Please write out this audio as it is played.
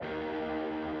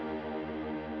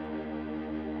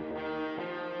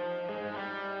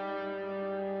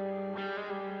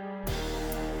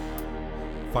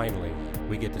Finally,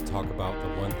 we get to talk about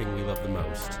the one thing we love the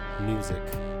most, music.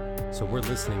 So we're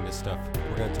listening to stuff.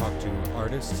 We're going to talk to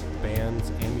artists, bands,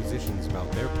 and musicians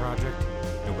about their project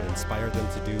and what inspired them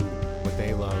to do what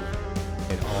they love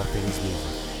in all things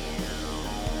music.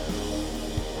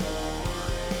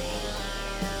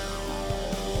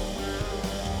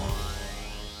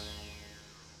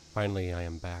 Finally, I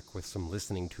am back with some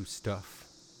listening to stuff.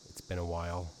 It's been a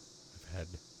while. I've had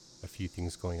a few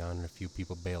things going on and a few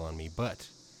people bail on me, but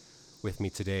with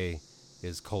me today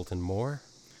is Colton Moore.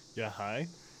 Yeah, hi.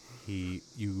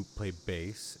 You play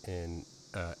bass in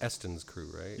Estin's crew,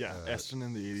 right? Yeah, Estin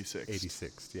in the 86.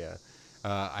 86, yeah.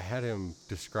 I had him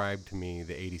describe to me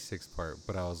the 86 part,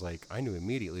 but I was like, I knew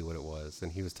immediately what it was,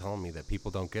 and he was telling me that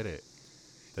people don't get it,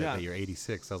 that you're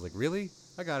 86. I was like, really?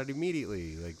 I got it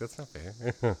immediately. Like, that's not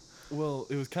fair. Well,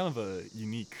 it was kind of a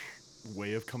unique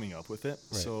way of coming up with it.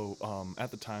 Right. So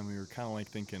at the time, we were kind of like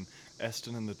thinking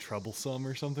Estin and the Troublesome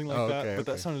or something like that. But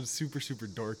that sounded super, super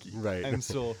dorky. Right. And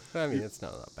so I mean, it's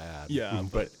not that bad. Yeah.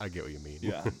 But I get what you mean.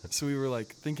 Yeah. So we were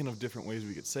like thinking of different ways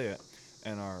we could say it.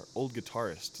 And our old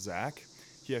guitarist, Zach,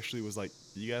 he actually was like,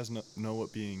 you guys know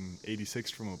what being 86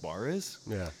 from a bar is?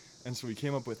 Yeah. And so we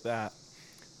came up with that.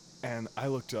 And I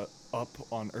looked up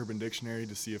on Urban Dictionary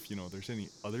to see if, there's any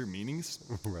other meanings.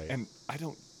 Right. And I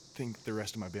don't think the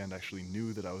rest of my band actually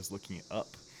knew that I was looking it up.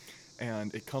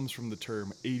 And it comes from the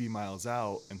term 80 miles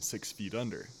out and 6 feet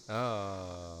under.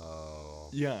 Oh.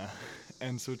 Yeah.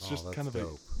 And so it's just kind of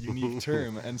dope. a unique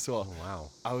term. And so wow.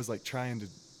 I was like trying to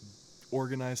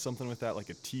organize something with that, like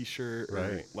a t-shirt,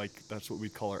 or like that's what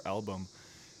we'd call our album.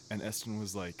 And Estin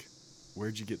was like,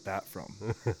 where'd you get that from?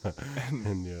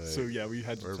 And like, so yeah, we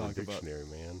had to Urban talk about Dictionary,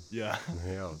 man. Yeah.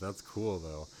 Yeah, that's cool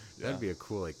though. Yeah. That'd be a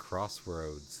cool like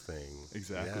crossroads thing.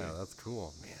 Exactly. Yeah, that's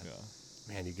cool, man.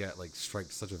 Yeah. Man, you got like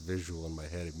striked such a visual in my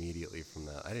head immediately from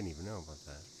that. I didn't even know about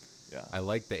that. Yeah. I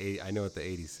like I know what the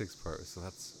 86 part, so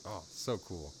that's so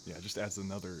cool. Yeah, it just adds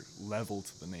another level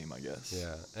to the name, I guess.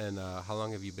 Yeah. And how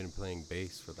long have you been playing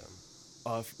bass for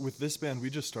them? With this band,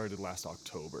 we just started last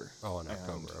October. Oh, in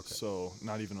October, okay. So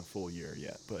not even a full year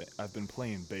yet, but I've been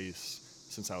playing bass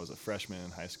since I was a freshman in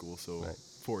high school, so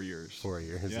 4 years. 4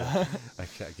 years. Yeah. I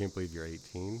can't believe you're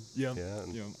 18. Yeah.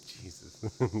 Yeah. Jesus.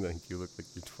 Like you look like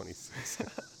you're 26.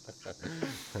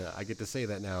 I get to say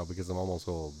that now because I'm almost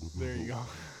old. There you go.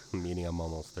 Meaning I'm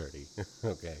almost 30.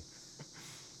 Okay.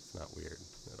 It's not weird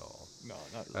at all. No,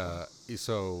 not really.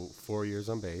 So 4 years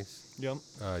on bass. Yep.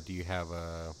 Do you have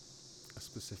a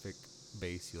specific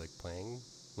bass you like playing?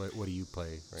 What do you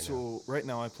play right now? So right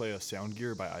now I play a Sound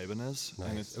Gear by Ibanez,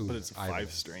 nice. but it's a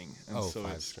 5-string, and so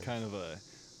it's kind of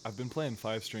I've been playing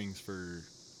 5 strings for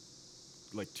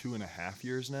like 2.5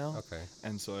 years now. Okay.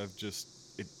 And so I've just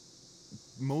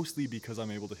mostly because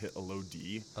I'm able to hit a low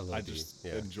D. I just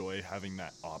enjoy having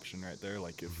that option right there.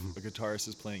 Like if a guitarist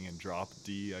is playing in drop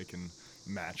D, I can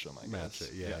match them. I guess. Match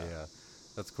it. Yeah.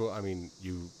 That's cool. I mean,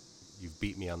 you've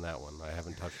beat me on that one. I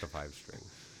haven't touched a 5-string.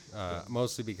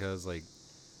 Mostly because like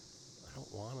I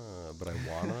don't wanna, but I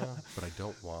wanna, but I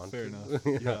don't want. Fair to.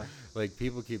 enough. Yeah. Like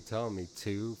people keep telling me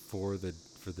 2 for the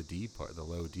D part, the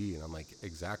low D, and I'm like,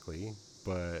 exactly,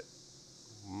 but.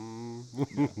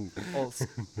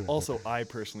 Also, I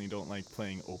personally don't like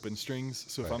playing open strings.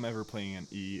 So if I'm ever playing an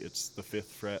E, it's the 5th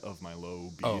fret of my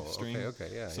low B string. Okay,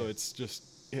 yeah. So it's just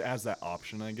it adds that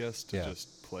option, I guess, to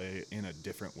just play in a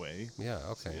different way. Yeah.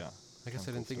 Okay. So, yeah. I guess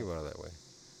I didn't think about it that way.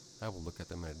 I will look at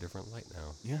them in a different light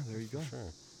now. Yeah, there you go.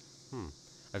 Sure.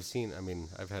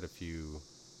 I've had a few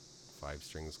 5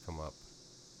 strings come up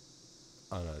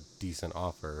on a decent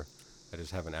offer. I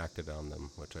just haven't acted on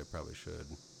them, which I probably should.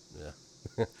 Yeah.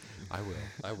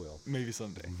 I will. Maybe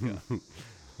someday. Yeah.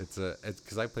 It's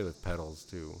because I play with pedals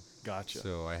too. Gotcha.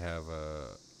 So I have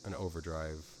an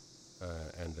overdrive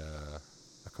and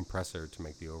a compressor to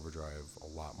make the overdrive a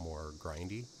lot more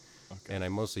grindy. Okay. And I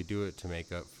mostly do it to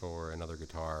make up for another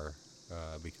guitar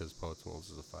because Poets Wolves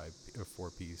is a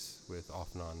 4-piece with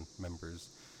off and on members.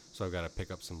 So I've got to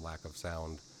pick up some lack of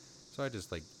sound. So I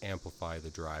just like amplify the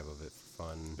drive of it for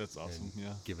fun. That's awesome. And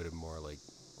yeah. Give it a more like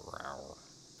row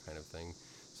kind of thing.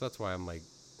 So that's why I'm like,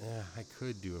 I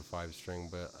could do a 5-string,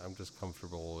 but I'm just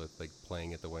comfortable with like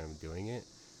playing it the way I'm doing it.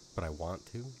 But I want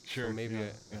to. Sure. So maybe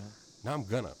yeah. Now I'm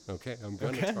gonna. Okay, I'm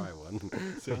gonna try one.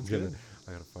 Sounds good.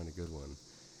 I gotta find a good one.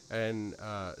 And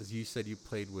you said you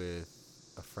played with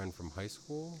a friend from high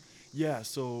school? Yeah,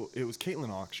 so it was Caitlin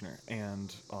Auctioner,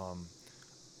 and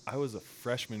I was a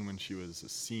freshman when she was a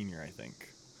senior, I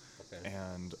think. Okay.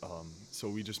 And so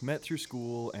we just met through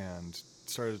school and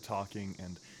started talking,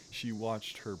 and she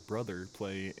watched her brother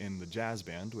play in the jazz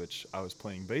band, which I was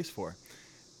playing bass for.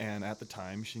 And at the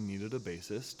time, she needed a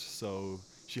bassist, so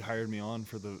she hired me on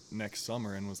for the next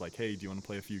summer and was like, hey, do you want to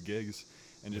play a few gigs?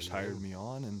 And just hired me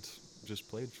on and just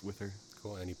played with her.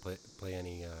 Cool. And you play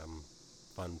any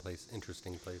fun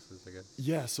interesting places, I guess?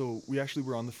 Yeah, so we actually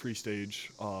were on the free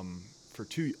stage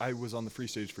I was on the free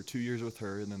stage for 2 years with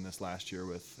her, and then this last year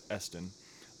with Estin.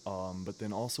 But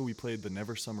then also we played the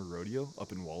Never Summer Rodeo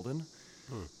up in Walden,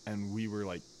 and we were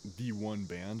like the one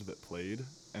band that played.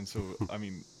 And so, I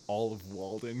mean, all of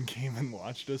Walden came and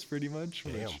watched us pretty much.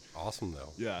 Damn, awesome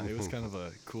though. Yeah, it was kind of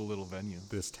a cool little venue.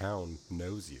 This town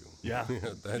knows you. Yeah.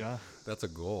 That's a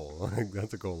goal.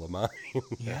 That's a goal of mine.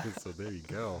 Yeah. So there you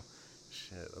go.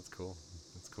 Shit, that's cool.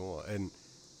 That's cool. And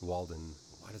Walden,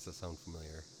 why does that sound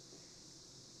familiar?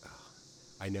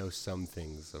 I know some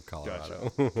things of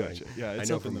Colorado. Gotcha. Yeah, it's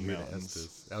I know up in from the here to mountains.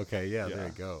 Estes. Okay, yeah, there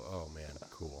you go. Oh man,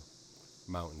 cool.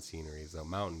 Mountain sceneries though,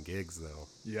 mountain gigs though.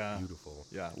 Yeah. Beautiful.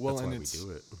 Yeah. Well, that's and why we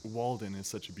do it. Walden is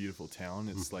such a beautiful town.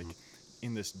 It's like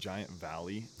in this giant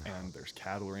valley, and there's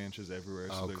cattle ranches everywhere.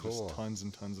 So there's just tons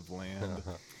and tons of land.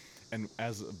 And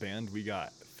as a band, we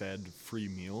got fed free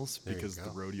meals because the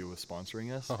rodeo was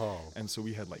sponsoring us. Oh. And so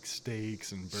we had like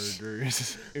steaks and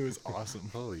burgers. It was awesome.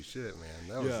 Holy shit, man.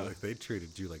 That was like, they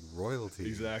treated you like royalty.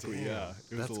 Exactly. Damn, yeah.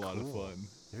 It was a lot of cool. fun.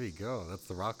 There you go. That's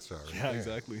the rock star right Yeah, there.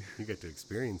 exactly. You get to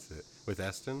experience it. With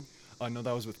Estin? No,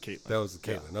 that was with Caitlin. That was with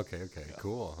Caitlin. Yeah. Okay. Yeah.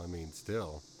 Cool. I mean,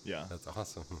 still. Yeah. That's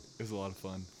awesome. It was a lot of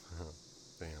fun.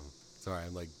 Damn. Sorry,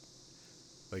 I'm like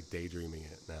daydreaming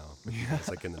it now. Yeah. It's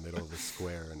like in the middle of the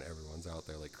square and everyone's out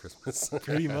there like Christmas.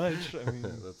 Pretty much. I mean,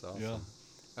 that's awesome.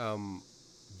 Yeah.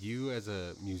 You as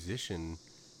a musician,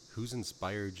 who's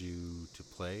inspired you to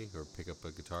play or pick up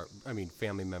a guitar? I mean,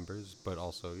 family members, but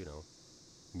also,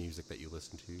 music that you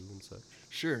listen to and such.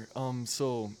 Sure.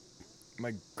 So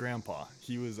my grandpa,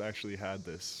 he was actually had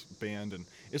this band, and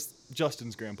it's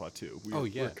Justin's grandpa too.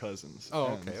 We're cousins.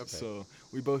 Oh, okay. So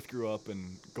we both grew up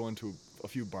and going to a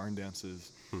few barn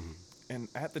dances. And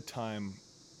at the time,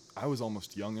 I was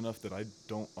almost young enough that I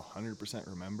don't 100%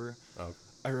 remember. Okay.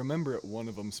 I remember at one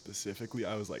of them specifically,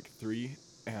 I was like 3,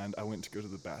 and I went to go to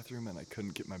the bathroom, and I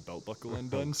couldn't get my belt buckle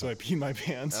undone, so I peed my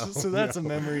pants. So that's a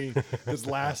memory that's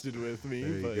lasted with me.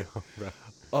 There you go. Right.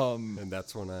 And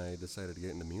that's when I decided to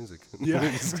get into music.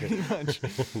 Yeah, pretty much.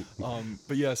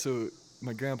 But yeah, so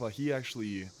my grandpa, he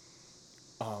actually,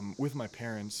 with my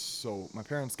parents, so my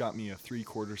parents got me a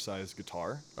 3/4 size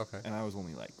guitar. Okay. And I was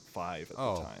only like 5 at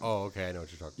the time. Oh, okay. I know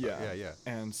what you're talking about. Yeah.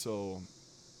 And so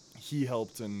he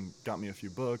helped and got me a few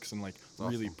books and like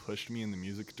really pushed me in the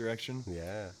music direction.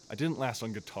 Yeah. I didn't last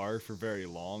on guitar for very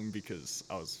long because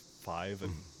I was 5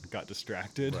 and got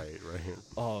distracted. Right.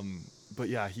 But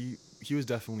yeah, he was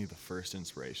definitely the first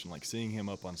inspiration. Like seeing him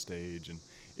up on stage, and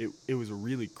it was a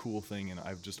really cool thing, and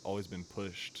I've just always been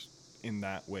pushed in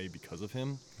that way because of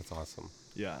him. That's awesome.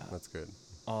 Yeah. That's good.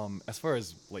 As far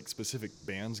as like specific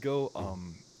bands go,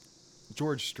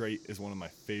 George Strait is one of my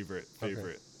favorite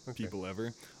people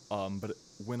ever. But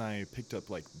when I picked up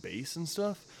like bass and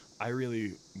stuff, I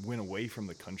really went away from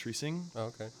the country sing. Oh,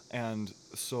 okay. And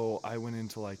so I went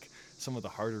into like some of the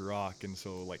harder rock, and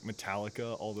so like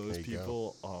Metallica, all those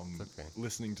people,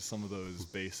 listening to some of those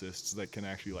bassists that can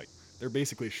actually like, they're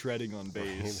basically shredding on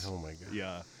bass. Right? Oh my God.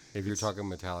 Yeah. If you're talking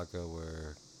Metallica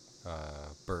where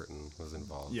Burton was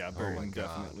involved. Yeah, Burton, oh my God.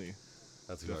 definitely.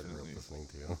 That's who I grew up listening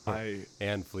to.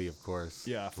 And Flea, of course.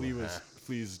 Yeah,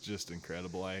 Flea's just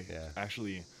incredible.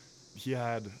 He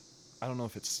had, I don't know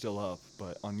if it's still up,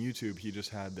 but on YouTube he just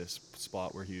had this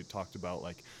spot where he talked about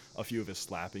like a few of his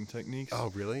slapping techniques. Oh,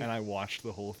 really? And I watched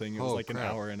the whole thing. It was like an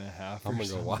hour and a half. I'm gonna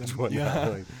go watch one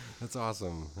now. Like, that's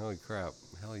awesome. Holy crap.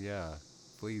 Hell yeah.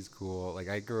 Flea's cool. Like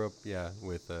I grew up,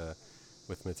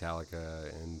 with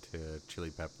Metallica and Chili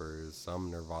Peppers,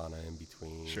 some Nirvana in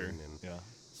between. Sure. And yeah.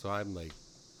 So I'm like,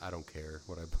 I don't care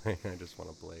what I play. I just want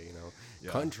to play,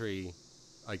 Yeah. Country,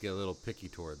 I get a little picky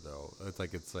toward though. It's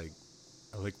like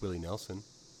I like Willie Nelson.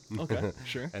 Okay,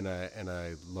 sure. And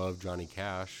I love Johnny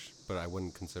Cash, but I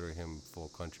wouldn't consider him full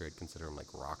country. I'd consider him like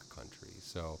rock country.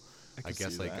 So I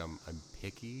guess like I'm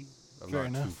picky. I'm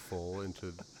not too full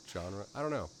into genre. I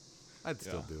don't know. I'd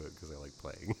still do it because I like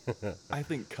playing. I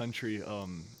think country,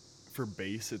 for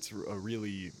bass, it's a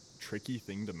really tricky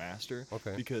thing to master.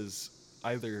 Okay. Because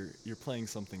either you're playing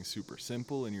something super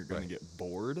simple and you're going to get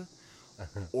bored,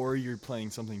 or you're playing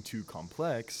something too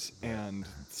complex, and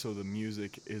so the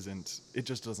music it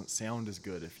just doesn't sound as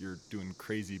good if you're doing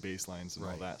crazy bass lines and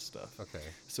all that stuff. Okay.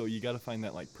 So you got to find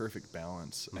that like perfect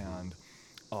balance. And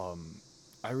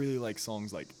I really like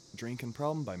songs like Drinkin'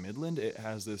 Problem by Midland. It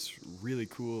has this really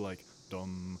cool like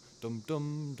dum dum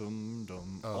dum dum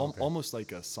dum, almost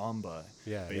like a samba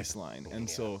bass line. And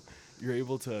so you're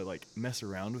able to like mess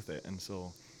around with it. And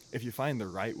so if you find the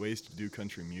right ways to do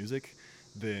country music,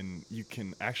 then you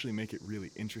can actually make it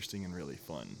really interesting and really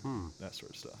fun. That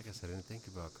sort of stuff. I guess I didn't think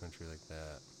about country like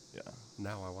that. Yeah.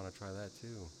 Now I want to try that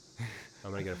too. I'm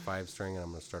going to get a 5-string and I'm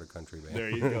going to start a country band. There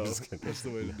you go. That's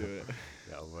the way to do it.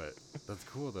 Yeah, but that's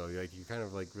cool though. Like, you kind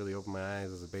of like really opened my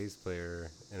eyes as a bass player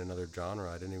in another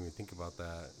genre. I didn't even think about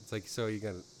that. It's like, so I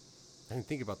didn't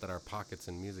think about that our pockets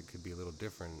in music could be a little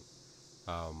different.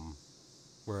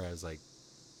 Whereas like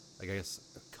I guess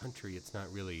country, it's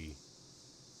not really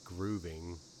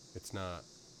grooving. It's not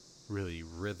really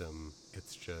rhythm.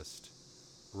 It's just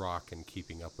rock and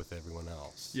keeping up with everyone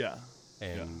else. Yeah.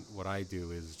 And what I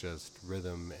do is just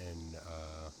rhythm and,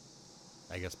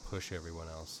 I guess, push everyone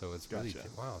else. So it's really,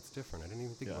 wow, it's different. I didn't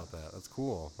even think about that. That's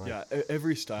cool. Like, yeah,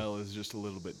 every style is just a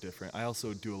little bit different. I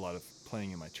also do a lot of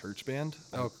playing in my church band.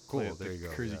 Oh, cool. Play at There you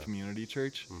go. Kersey Community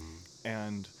Church.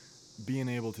 And being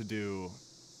able to do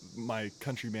my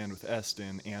country band with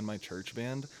Estin and my church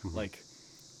band, like,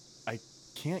 I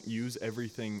can't use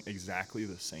everything exactly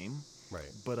the same. Right.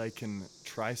 But I can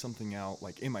try something out,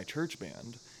 like, in my church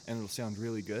band, and it'll sound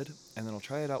really good, and then I'll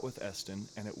try it out with Estin,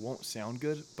 and it won't sound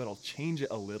good, but I'll change it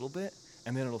a little bit,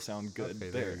 and then it'll sound good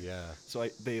there. Yeah. So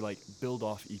they like build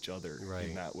off each other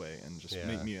in that way, and just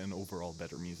make me an overall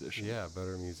better musician. Yeah,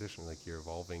 better musician. Like, you're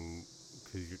evolving,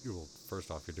 because well,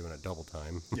 first off, you're doing it double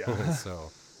time. Yeah.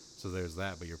 so there's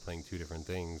that, but you're playing two different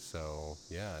things. So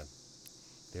yeah,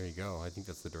 there you go. I think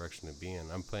that's the direction to be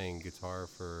in. I'm playing guitar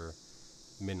for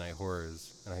Midnight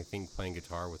Horrors, and I think playing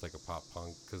guitar with like a pop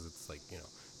punk, because it's like, you know,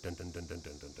 dun dun dun dun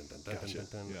dun dun dun dun dun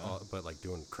dun dun, but like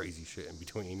doing crazy shit in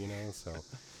between, you know. So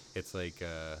it's like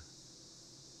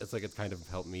it's kind of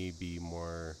helped me be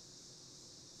more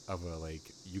of a, like,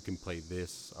 you can play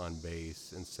this on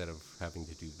bass instead of having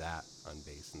to do that on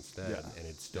bass instead, and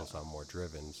it still sound more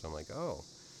driven. So I'm like, oh,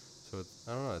 so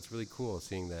I don't know, it's really cool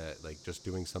seeing that, like, just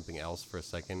doing something else for a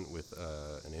second with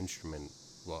an instrument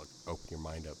will open your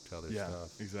mind up to other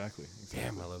stuff. Exactly.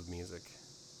 Damn, I love music.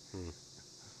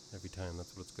 Every time,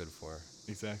 that's what it's good for.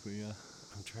 Exactly, yeah.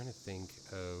 I'm trying to think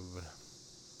of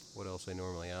what else I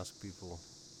normally ask people.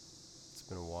 It's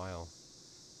been a while.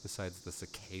 Besides the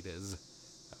cicadas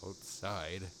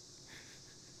outside.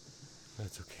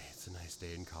 That's okay. It's a nice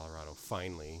day in Colorado,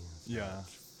 finally.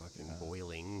 It's fucking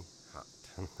boiling hot.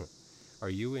 Are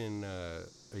you going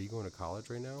to college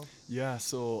right now? Yeah,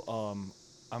 so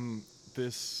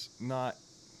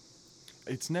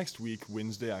it's next week,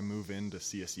 Wednesday, I move into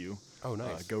CSU. Oh,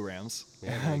 nice. Go Rams.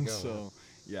 Yeah, there you go.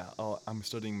 So, I'm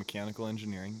studying mechanical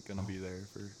engineering, gonna be there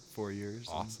for 4 years.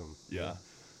 Awesome. Yeah.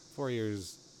 4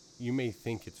 years, you may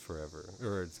think it's forever,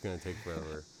 or it's going to take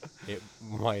forever. It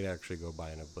might actually go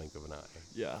by in a blink of an eye.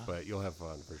 Yeah. But you'll have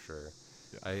fun for sure.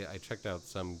 Yeah. I checked out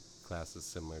some classes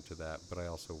similar to that, but I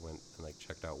also went and, like,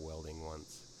 checked out welding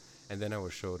once. And then I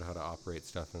was showed how to operate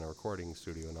stuff in a recording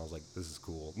studio, and I was like, this is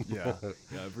cool. Yeah,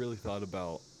 I've really thought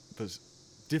about those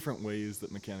different ways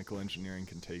that mechanical engineering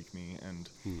can take me, and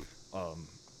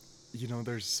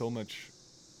there's so much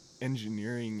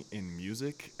engineering in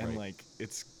music, and like,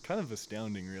 it's kind of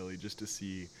astounding, really, just to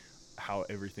see how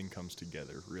everything comes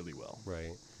together really well.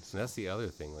 Right. So. And that's the other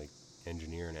thing, like,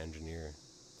 engineer and engineer,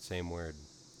 same word,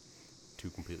 two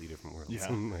completely different worlds. Yeah.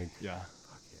 Like, yeah.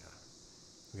 Fuck yeah.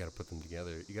 We got to put them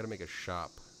together. You got to make a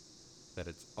shop that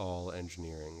it's all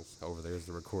engineering. Over there's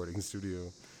the recording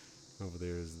studio. Over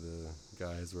there's the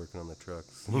guys working on the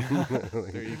trucks.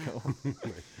 Like, there you go.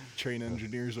 Train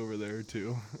engineers over there,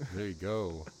 too. There you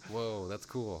go. Whoa, that's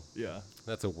cool. Yeah.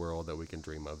 That's a world that we can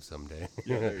dream of someday.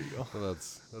 Yeah, there you go. Well,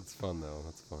 that's fun, though.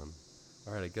 That's fun.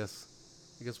 All right, I guess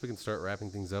we can start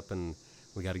wrapping things up, and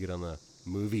we got to get on the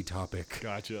movie topic.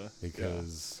 Gotcha.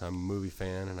 Because I'm a movie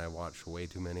fan, and I watch way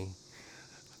too many.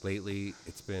 Lately,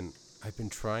 I've been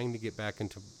trying to get back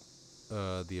into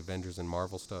the Avengers and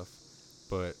Marvel stuff,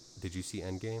 but did you see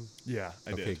Endgame? Yeah,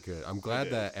 I did. Okay, good. I'm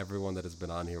glad that everyone that has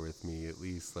been on here with me, at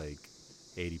least like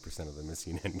 80% of them has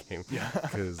seen Endgame. Yeah.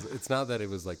 Because it's not that it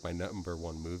was like my number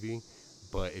one movie,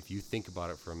 but if you think about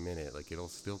it for a minute, like, it'll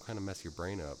still kind of mess your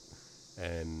brain up.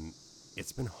 And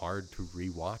it's been hard to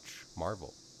rewatch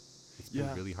Marvel. It's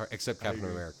been really hard, except Captain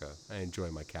America. I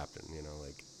enjoy my Captain,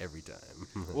 like, every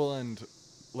time. Well, and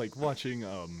like watching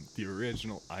the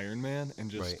original Iron Man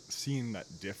and just seeing that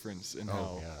difference in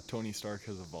how Tony Stark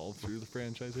has evolved through the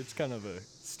franchise. It's kind of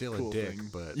still cool a dick, thing.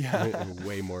 But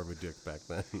way more of a dick back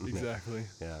then. Exactly.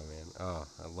 Yeah, man. Oh,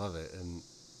 I love it. And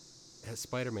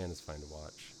Spider-Man is fun to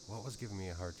watch. What was giving me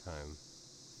a hard time?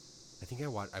 I think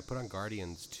I put on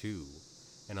Guardians 2,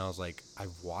 and I was like,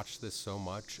 I've watched this so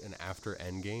much, and after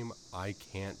Endgame, I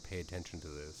can't pay attention to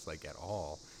this, like, at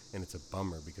all. And it's a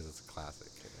bummer because it's a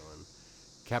classic, and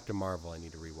Captain Marvel I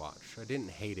need to rewatch. I didn't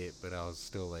hate it, but I was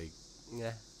still like,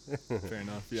 yeah. Fair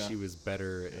enough, yeah. She was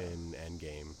better in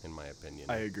Endgame, in my opinion.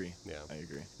 I agree. Yeah. I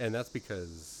agree. And that's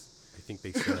because I think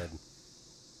they said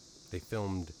they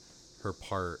filmed her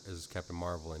part as Captain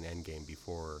Marvel in Endgame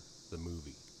before the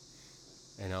movie.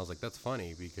 And I was like, that's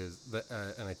funny because,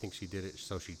 and I think she did it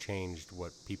so she changed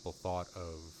what people thought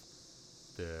of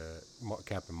the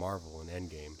Captain Marvel in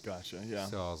Endgame. Gotcha, yeah.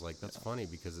 So I was like, that's funny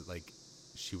because it like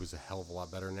she was a hell of a lot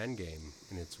better in Endgame,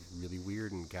 and it's really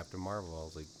weird in Captain Marvel. I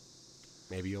was like,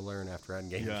 maybe you'll learn after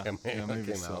Endgame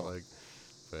came out. Like,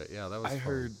 but yeah, that was. I fun.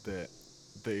 heard that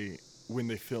when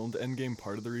they filmed Endgame,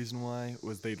 part of the reason why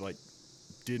was they like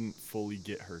didn't fully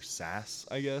get her sass,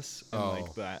 I guess, and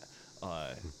like that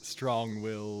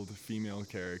strong-willed female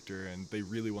character, and they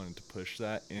really wanted to push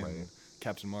that in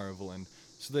Captain Marvel, and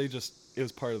so it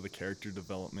was part of the character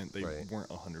development. They weren't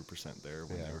 100% there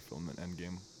when they were filming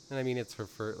Endgame. And I mean, it's her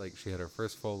first, like, she had her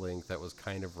first full length that was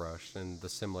kind of rushed, and the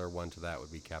similar one to that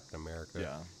would be Captain America.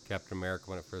 Yeah. Captain America,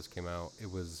 when it first came out,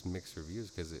 it was mixed reviews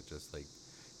because it just, like,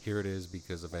 here it is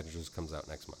because Avengers comes out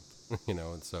next month, you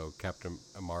know, and so Captain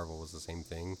Marvel was the same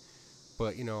thing.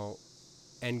 But, you know,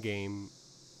 Endgame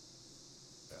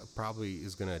probably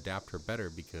is going to adapt her better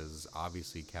because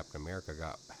obviously Captain America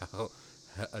got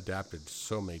adapted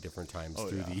so many different times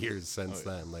through the years since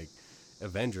then. Like,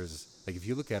 Avengers, like, if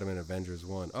you look at them in Avengers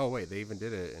 1, oh, wait, they even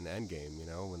did it in Endgame, you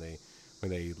know, when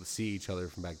they see each other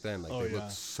from back then, like, they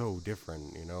look so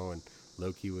different, you know, and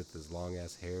Loki with his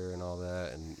long-ass hair and all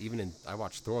that, and even I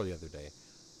watched Thor the other day.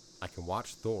 I can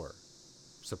watch Thor,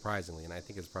 surprisingly, and I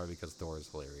think it's probably because Thor is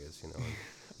hilarious, you know,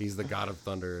 he's the god of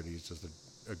thunder, and he's just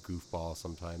a goofball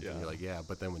sometimes, and you're like, yeah,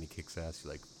 but then when he kicks ass,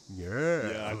 you're like,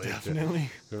 yeah, like,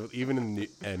 definitely. Even in the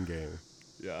Endgame,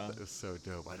 that was so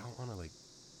dope. I don't want to, like,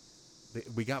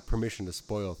 we got permission to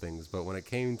spoil things, but when it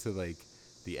came to, like,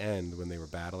 the end, when they were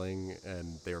battling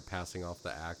and they were passing off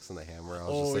the axe and the hammer, I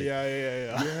was just like,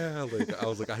 yeah, like, I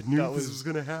was like, I knew this was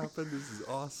gonna happen. This is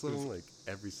awesome. Like,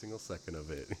 every single second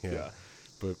of it. Yeah.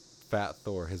 But Fat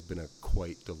Thor has been a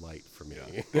quite delight for me.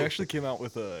 Yeah. They actually came out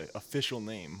with a official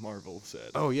name, Marvel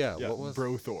said. Oh yeah, what was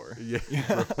Bro Thor? Yeah.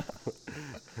 Yeah,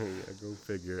 go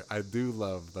figure. I do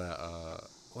love that.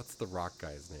 What's the Rock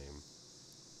guy's name?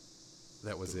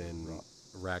 That was in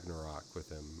Ragnarok with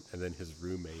him, and then his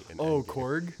roommate. In Endgame.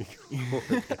 Korg?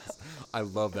 Korg, yes. I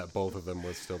love that both of them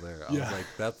was still there. I was like,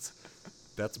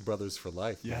 that's brothers for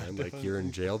life, man. Definitely. Like, you're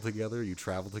in jail together, you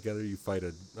travel together, you fight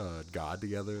a god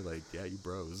together. Like, yeah, you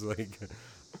bros. Like,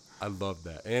 I love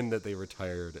that. And that they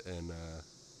retired, and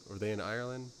were they in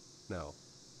Ireland? No,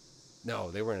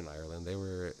 they weren't in Ireland. They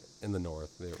were in the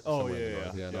north. They were in the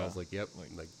north. Yeah, and I was like, yep,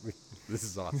 like this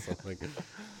is awesome. Like,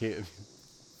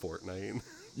 Fortnite.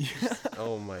 Yeah.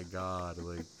 Oh my god,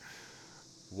 like,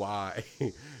 why?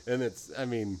 And I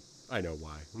mean, I know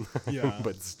why. Yeah.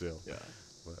 But still. Yeah.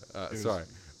 But, sorry,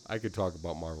 I could talk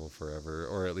about Marvel forever,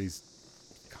 or at least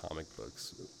comic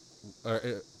books.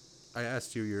 I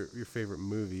asked you your favorite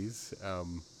movies.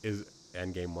 Is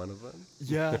Endgame one of them?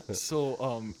 Yeah, so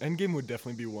Endgame would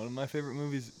definitely be one of my favorite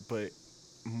movies, but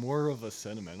more of a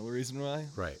sentimental reason why.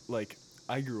 Right. Like,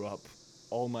 I grew up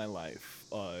all my life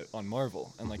on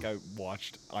Marvel, and like I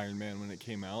watched Iron Man when it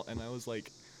came out, and I was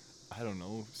like, I don't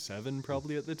know, 7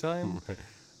 probably at the time. I'm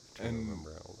trying to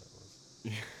remember how old that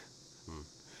was.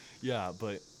 Yeah,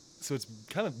 but so it's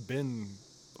kind of been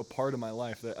a part of my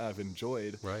life that I've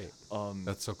enjoyed. Right.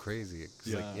 That's so crazy.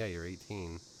 'Cause like, you're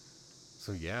 18.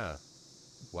 So yeah.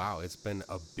 Wow, it's been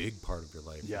a big part of your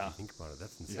life. Yeah. If you think about it,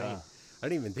 that's insane. Yeah. I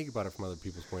didn't even think about it from other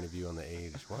people's point of view on the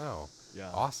age. Wow. Yeah.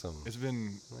 Awesome. It's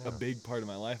been a big part of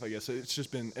my life, I guess. It's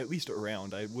just been at least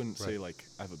around. I wouldn't say like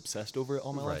I've obsessed over it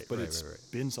all my life, but it's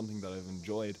been something that I've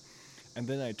enjoyed. And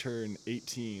then I turn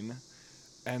 18,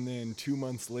 and then 2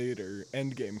 months later,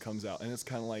 Endgame comes out, and it's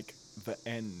kind of like the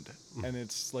end. And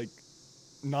it's like,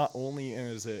 not only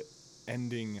is it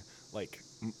ending like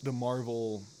the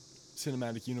Marvel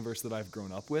cinematic universe that I've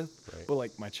grown up with, but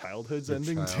like my childhood's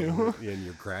ending too. Yeah, and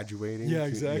you're graduating. Yeah,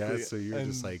 exactly. Yeah, so you're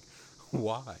just like,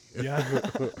 why? Yeah.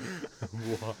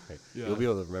 Why? Yeah. You'll be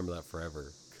able to remember that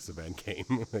forever because of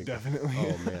Endgame. Like, definitely.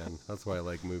 Oh man, that's why I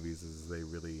like movies, is they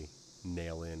really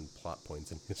nail in plot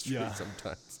points in history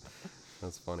sometimes.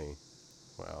 That's funny.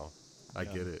 Wow. I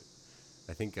get it.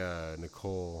 I think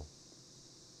Nicole,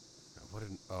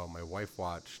 my wife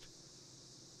watched,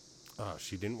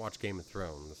 she didn't watch Game of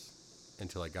Thrones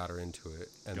until I got her into it.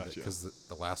 And because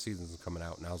the last season's coming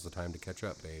out, now's the time to catch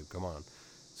up, babe. Come on.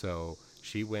 So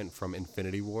she went from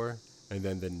Infinity War And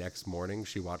then the next morning,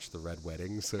 she watched The Red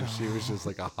Wedding, so she was just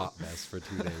like a hot mess for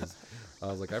 2 days. I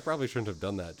was like, I probably shouldn't have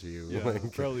done that to you. Yeah,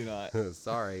 like, probably not.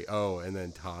 Sorry. Oh, and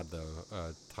then Todd,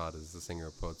 though, Todd is the singer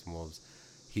of Poets and Wolves.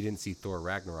 He didn't see Thor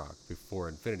Ragnarok before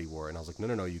Infinity War, and I was like,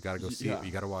 no, you got to go see it.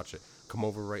 You got to watch it. Come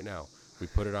over right now. We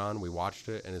put it on, we watched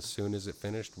it, and as soon as it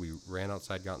finished, we ran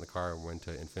outside, got in the car, and went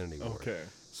to Infinity War. Okay.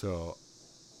 So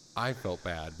I felt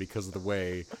bad because of the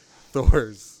way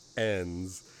Thor's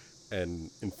ends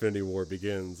and Infinity War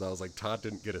begins. I was like, Todd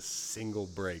didn't get a single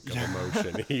break of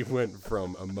emotion. He went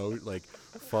from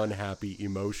fun, happy,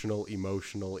 emotional,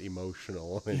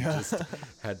 and just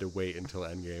had to wait until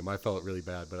Endgame. I felt really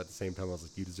bad, but at the same time, I was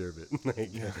like, you deserve it.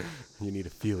 You need to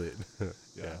feel it.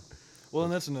 Yeah. Well,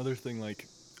 and that's another thing. Like,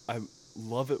 I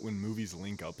love it when movies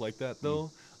link up like that,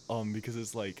 though, because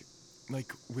it's like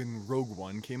when Rogue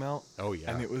One came out. Oh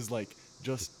yeah. And it was like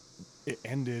just. It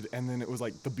ended, and then it was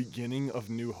like the beginning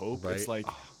of New Hope. Right? It's like,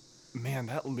 man,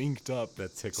 that linked up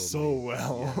that tickled so me.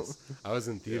 well. Yes. I was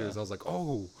in theaters. I was like,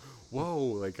 oh, whoa!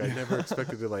 Like I never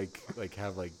expected to like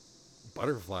have like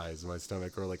butterflies in my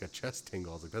stomach or like a chest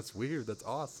tingle. I was like, that's weird. That's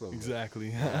awesome. Exactly.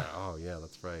 Yeah. Oh yeah,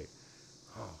 that's right.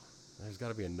 Oh, there's got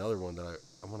to be another one that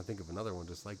I want to think of another one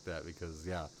just like that because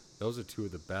those are 2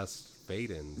 of the best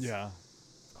fade-ins. Yeah.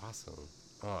 Awesome.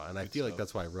 Oh, and I feel like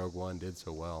that's why Rogue One did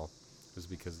so well. Was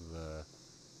because of the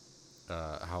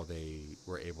how they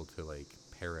were able to like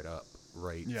pair it up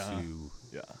to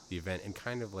the event and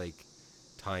kind of like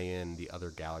tie in the other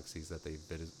galaxies that they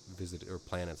visited or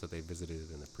planets that they visited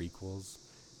in the prequels.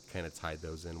 Kind of tied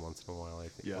those in once in a while. I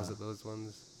think was it those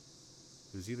ones?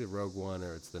 It was either Rogue One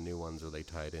or it's the new ones where they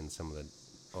tied in some of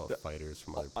the fighters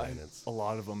from other planets. A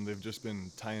lot of them they've just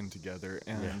been tying together,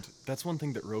 and that's one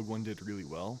thing that Rogue One did really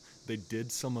well. They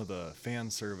did some of the fan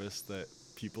service that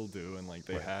people do, and like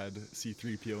they had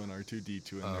C-3PO and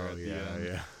R2-D2 in there at the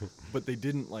end. But they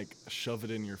didn't like shove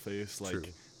it in your face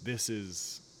like this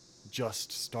is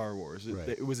just Star Wars.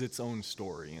 It was its own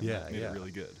story, and that made it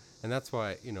really good. And that's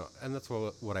why, and that's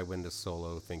what I went to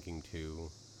Solo thinking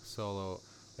too. Solo,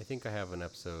 I think I have an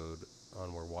episode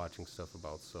on we're watching stuff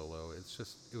about Solo.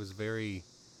 It was very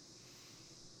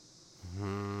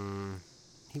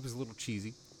he was a little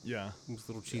cheesy. Yeah. He was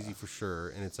a little cheesy for sure,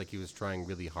 and it's like he was trying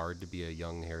really hard to be a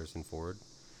young Harrison Ford.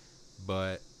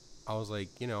 But I was like,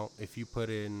 if you put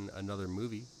in another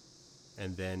movie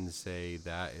and then say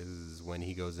that is when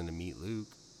he goes in to meet Luke,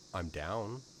 I'm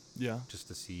down. Yeah. Just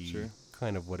to see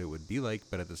kind of what it would be like,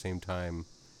 but at the same time,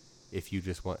 if you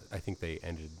just want, I think they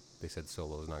said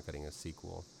Solo is not getting a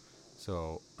sequel.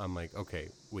 So I'm like, okay,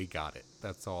 we got it.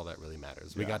 That's all that really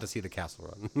matters. We got to see the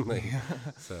castle run.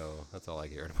 So that's all I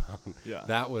cared about. Yeah.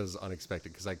 That was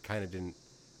unexpected because I kind of didn't,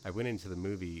 I went into the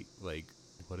movie like,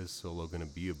 what is Solo going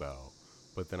to be about?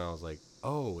 But then I was like,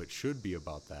 oh, it should be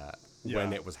about that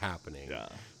when it was happening. Yeah.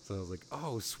 So I was like,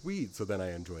 oh, sweet. So then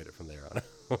I enjoyed it from there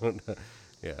on.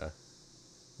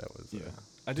 That was,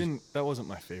 that wasn't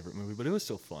my favorite movie, but it was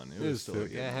still fun. It was still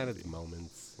it had its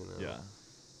moments. Yeah.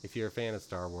 If you're a fan of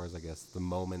Star Wars, I guess the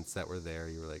moments that were there,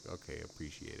 you were like, okay,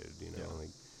 appreciated,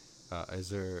 Like, is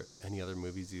there any other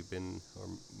movies you've been, or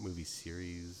movie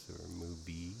series or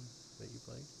movie that you've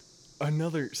liked?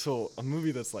 A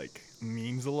movie that's like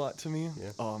means a lot to me,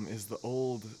 is the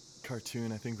old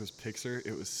cartoon, I think was Pixar.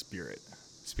 It was Spirit.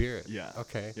 Spirit? Yeah.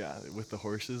 Okay. Yeah, with the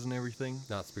horses and everything.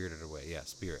 Not Spirited Away. Yeah,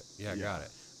 Spirit. Yeah, got it.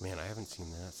 Man, I haven't seen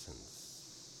that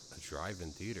since a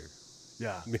drive-in theater.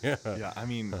 Yeah. Yeah. I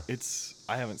mean,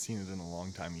 I haven't seen it in a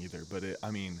long time either, but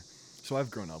so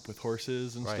I've grown up with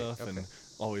horses and stuff and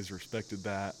always respected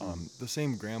that. The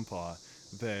same grandpa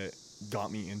that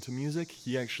got me into music,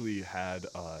 he actually had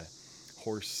a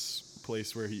horse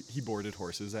place where he boarded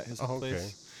horses at his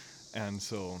place. And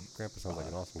so Grandpa sounds like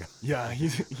an awesome guy. Yeah,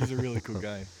 he's a really cool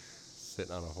guy.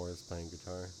 Sitting on a horse playing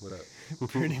guitar. What up?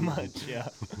 Pretty much, yeah.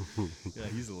 Yeah,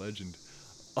 he's a legend.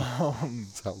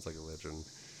 Sounds like a legend.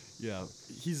 Yeah,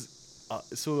 he's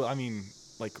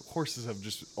like horses have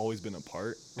just always been a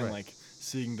part, and like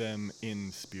seeing them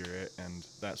in spirit and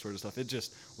that sort of stuff. It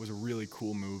just was a really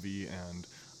cool movie, and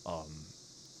I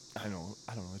don't know.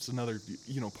 It's another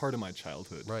part of my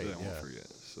childhood that I won't forget.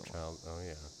 So. Oh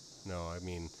yeah. No, I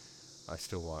mean, I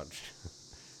still watch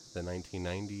the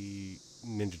 1990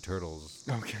 Ninja Turtles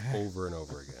over and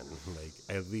over again. Like,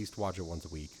 I at least watch it once a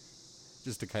week,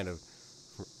 just to kind of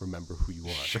remember who you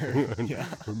are. Sure. Yeah.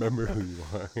 Remember who you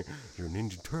are. You're a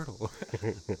Ninja Turtle.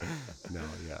 No,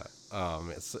 yeah.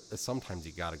 Sometimes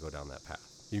you got to go down that path.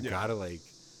 You got to like,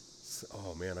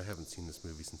 oh man, I haven't seen this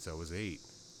movie since I was 8.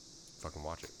 Fucking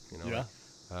watch it. Yeah.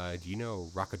 Like, do you know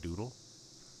Rock-a-Doodle?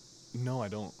 No, I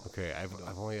don't. Okay,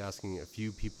 I've only asking a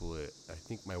few people. I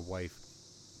think my wife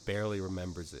barely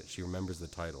remembers it. She remembers the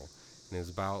title, and it was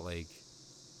about like,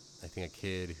 I think a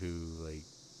kid who like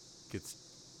gets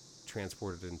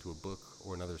transported into a book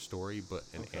or another story, but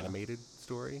an animated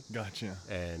story. Gotcha.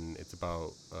 And it's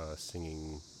about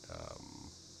singing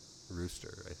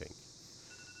Rooster, I think.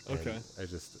 Okay.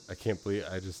 And I can't believe,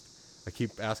 I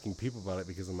keep asking people about it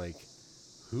because I'm like,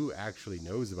 who actually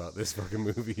knows about this fucking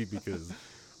movie? Because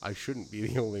I shouldn't be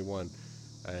the only one.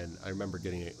 And I remember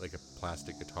getting like a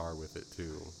plastic guitar with it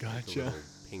too. Gotcha. Like a little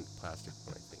pink plastic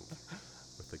one, I think,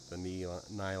 with like the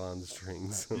nylon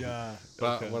strings. Yeah.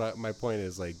 But my point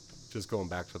is, like, just going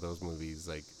back to those movies,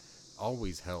 like,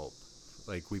 always help.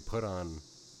 Like, we put on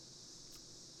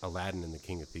Aladdin and the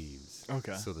King of Thieves.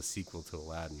 Okay. So the sequel to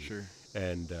Aladdin. Sure.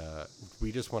 And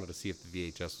we just wanted to see if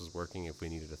the VHS was working, if we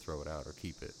needed to throw it out or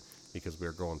keep it, because we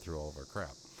were going through all of our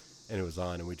crap. And it was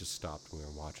on, and we just stopped when we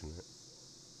were watching it.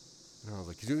 And I was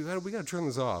like, we got to turn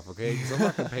this off, okay? Because I'm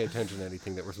not going to pay attention to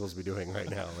anything that we're supposed to be doing right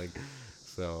now. Like,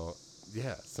 so,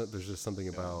 yeah, there's just something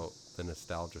about the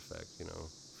nostalgia effect, you know.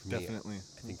 For Definitely. Me,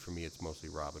 I think for me, it's mostly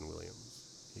Robin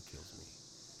Williams. He kills me.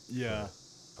 Yeah.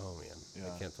 But, oh, man.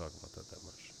 Yeah. I can't talk about that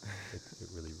much. It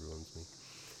really ruins me.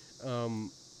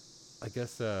 I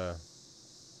guess, I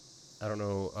don't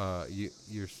know,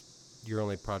 your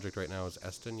only project right now is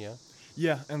Estin, yeah?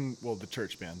 Yeah, and, well, the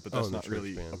church band, but that's not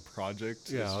really band. a project.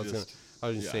 Yeah, it's I was going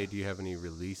to yeah. say, do you have any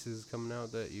releases coming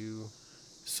out that you...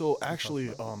 So,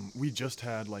 actually, we just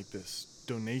had, like, this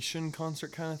donation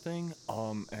concert kind of thing,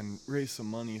 and raised some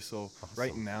money, so awesome.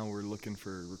 Right now we're looking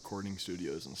for recording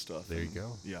studios and stuff. There you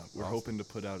go. Yeah, we're hoping to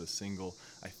put out a single.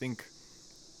 I think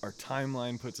our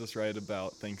timeline puts us right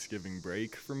about Thanksgiving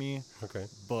break for me. Okay.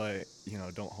 But,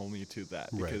 don't hold me to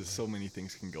that, because so many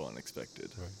things can go unexpected.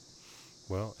 Right.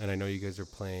 Well, and I know you guys are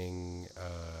playing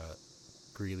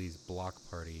Greeley's Block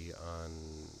Party on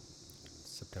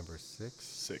September 6th?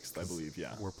 6th, I believe,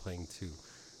 yeah. We're playing too.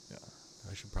 Yeah.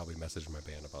 I should probably message my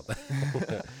band about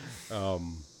that.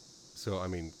 So, I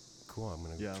mean, cool. I'm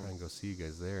going to try and go see you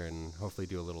guys there and hopefully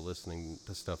do a little listening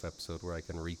to stuff episode where I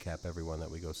can recap everyone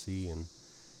that we go see and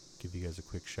give you guys a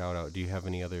quick shout out. Do you have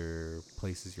any other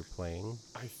places you're playing?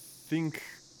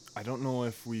 I don't know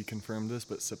if we confirmed this,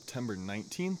 but September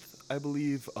 19th, I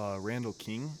believe, Randall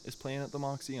King is playing at the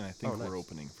Moxie, and I think we're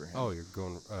opening for him. Oh, you're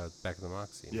going back to the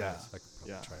Moxie. Yeah. Nice. I could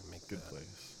probably try and make good that.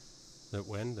 place.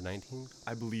 When? The 19th?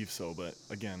 I believe so, but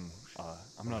again,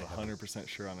 I'm not 100%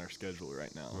 sure on our schedule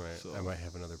right now. Right. So. I might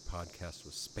have another podcast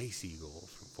with Space Eagle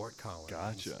from Fort Collins.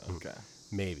 Gotcha. Okay.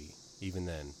 Maybe. Even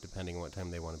then, depending on what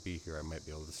time they want to be here, I might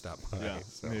be able to stop by. Yeah,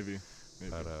 so. maybe.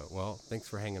 But, well, thanks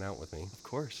for hanging out with me. Of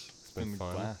course. It's been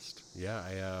fun. A blast.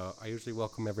 Yeah, I usually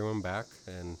welcome everyone back,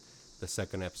 and the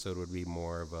second episode would be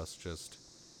more of us just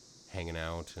hanging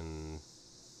out and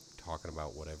talking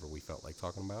about whatever we felt like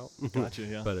talking about. Gotcha,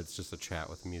 yeah. But it's just a chat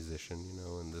with a musician,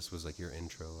 and this was like your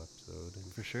intro episode.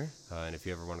 And, for sure. And if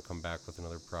you ever want to come back with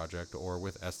another project or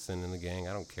with Estin and the gang,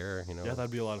 I don't care, Yeah,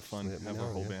 that'd be a lot of fun. Have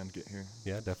our whole band get here.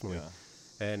 Yeah, definitely.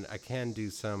 Yeah. And I can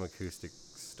do some acoustic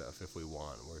stuff if we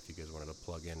want, where if you guys wanted to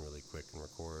plug in really quick and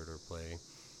record or play.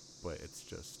 But it's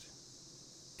just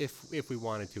if we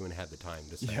wanted to and had the time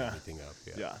to set everything up.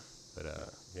 Yeah. But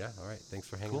all right. Thanks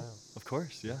for hanging out. Of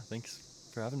course. Yeah. Thanks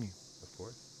for having me. Of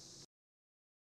course.